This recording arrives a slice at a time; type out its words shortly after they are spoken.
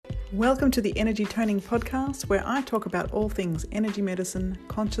Welcome to the Energy Toning Podcast, where I talk about all things energy medicine,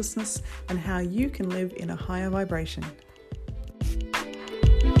 consciousness, and how you can live in a higher vibration.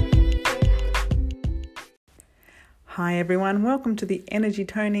 Hi everyone, welcome to the Energy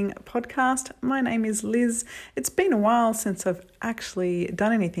Toning Podcast. My name is Liz. It's been a while since I've actually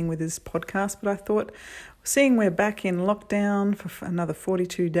done anything with this podcast, but I thought, seeing we're back in lockdown for another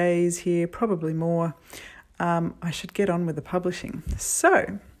 42 days here, probably more, I should get on with the publishing.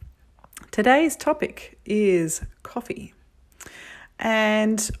 So, today's topic is coffee.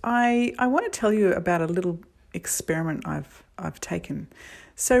 And I want to tell you about a little experiment I've taken.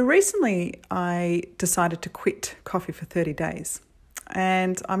 So recently I decided to quit coffee for 30 days.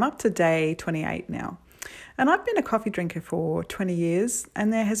 And I'm up to day 28 now. And I've been a coffee drinker for 20 years,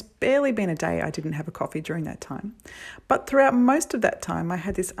 and there has barely been a day I didn't have a coffee during that time. But throughout most of that time, I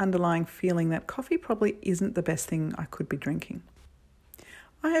had this underlying feeling that coffee probably isn't the best thing I could be drinking.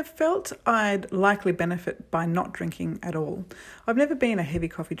 I have felt I'd likely benefit by not drinking at all. I've never been a heavy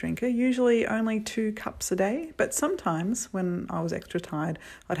coffee drinker, usually only 2 cups a day, but sometimes when I was extra tired,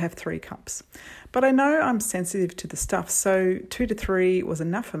 I'd have 3 cups. But I know I'm sensitive to the stuff, so 2 to 3 was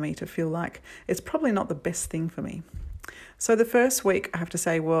enough for me to feel like it's probably not the best thing for me. So the first week, I have to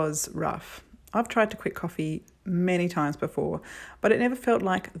say, was rough. I've tried to quit coffee many times before, but it never felt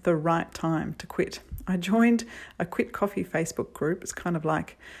like the right time to quit. I joined a Quit Coffee Facebook group. It's kind of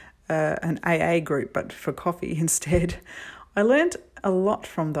like an AA group, but for coffee instead. I learned a lot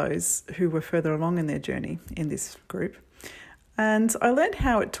from those who were further along in their journey in this group. And I learned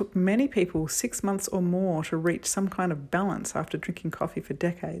how it took many people 6 months or more to reach some kind of balance after drinking coffee for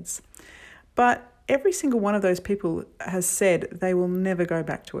decades. But every single one of those people has said they will never go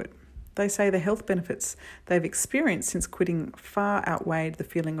back to it. They say the health benefits they've experienced since quitting far outweighed the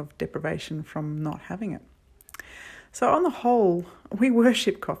feeling of deprivation from not having it. So on the whole, we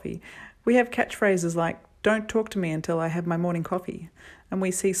worship coffee. We have catchphrases like, "Don't talk to me until I have my morning coffee." And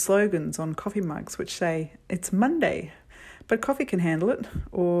we see slogans on coffee mugs which say, "It's Monday, but coffee can handle it,"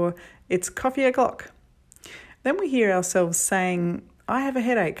 or "It's coffee o'clock." Then we hear ourselves saying, "I have a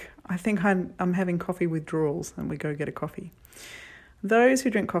headache. I think I'm having coffee withdrawals," and we go get a coffee. Those who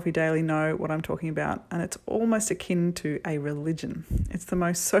drink coffee daily know what I'm talking about, and it's almost akin to a religion. It's the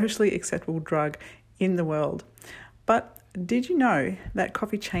most socially acceptable drug in the world. But did you know that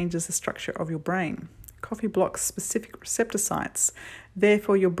coffee changes the structure of your brain? Coffee blocks specific receptor sites.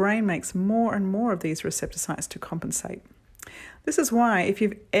 Therefore, your brain makes more and more of these receptor sites to compensate. This is why, if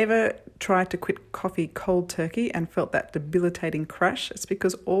you've ever tried to quit coffee cold turkey and felt that debilitating crash, it's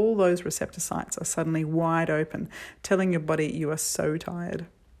because all those receptor sites are suddenly wide open, telling your body you are so tired.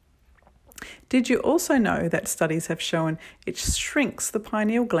 Did you also know that studies have shown it shrinks the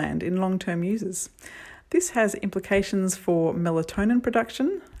pineal gland in long-term users? This has implications for melatonin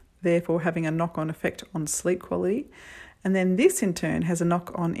production, therefore having a knock-on effect on sleep quality. And then this in turn has a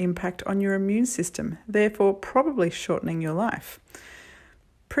knock-on impact on your immune system, therefore probably shortening your life.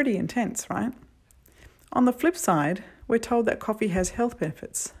 Pretty intense, right? On the flip side, we're told that coffee has health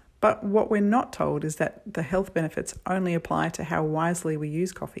benefits, but what we're not told is that the health benefits only apply to how wisely we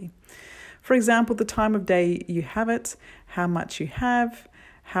use coffee. For example, the time of day you have it, how much you have,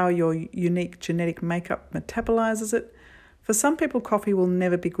 how your unique genetic makeup metabolizes it. For some people, coffee will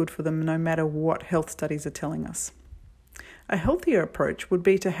never be good for them, no matter what health studies are telling us. A healthier approach would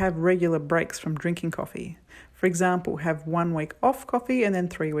be to have regular breaks from drinking coffee. For example, have 1 week off coffee and then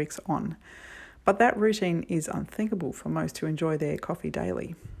 3 weeks on. But that routine is unthinkable for most who enjoy their coffee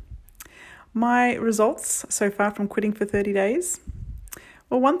daily. My results so far from quitting for 30 days?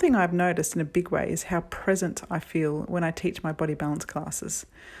 Well, one thing I've noticed in a big way is how present I feel when I teach my body balance classes.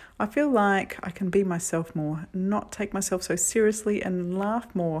 I feel like I can be myself more, not take myself so seriously, and laugh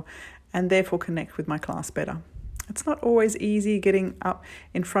more, and therefore connect with my class better. It's not always easy getting up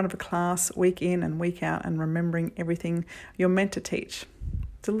in front of a class week in and week out and remembering everything you're meant to teach.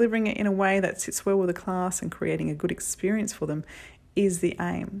 Delivering it in a way that sits well with the class and creating a good experience for them is the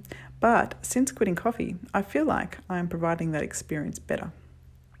aim. But since quitting coffee, I feel like I am providing that experience better.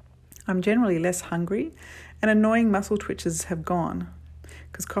 I'm generally less hungry, and annoying muscle twitches have gone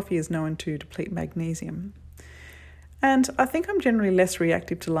because coffee is known to deplete magnesium. And I think I'm generally less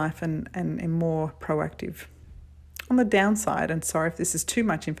reactive to life and more proactive. On the downside, and sorry if this is too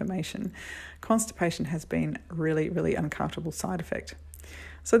much information, constipation has been really, really uncomfortable side effect.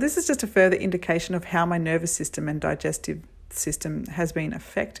 So this is just a further indication of how my nervous system and digestive system has been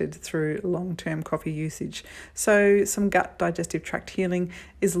affected through long-term coffee usage. So some gut digestive tract healing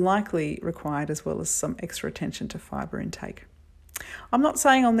is likely required, as well as some extra attention to fibre intake. I'm not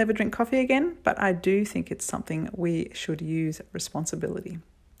saying I'll never drink coffee again, but I do think it's something we should use responsibility.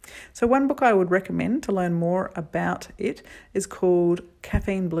 So one book I would recommend to learn more about it is called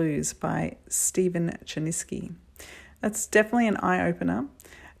Caffeine Blues by Stephen Chernivtsi. That's definitely an eye-opener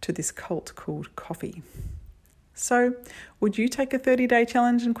to this cult called coffee. So, would you take a 30-day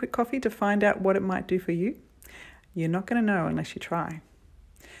challenge and quit coffee to find out what it might do for you? You're not going to know unless you try.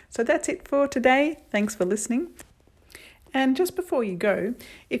 So that's it for today. Thanks for listening. And just before you go,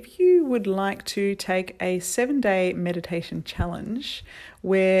 if you would like to take a 7-day meditation challenge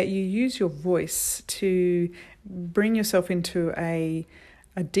where you use your voice to bring yourself into a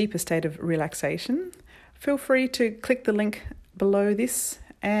deeper state of relaxation, feel free to click the link below this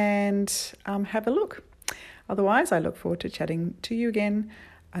and have a look. Otherwise, I look forward to chatting to you again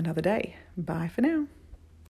another day. Bye for now.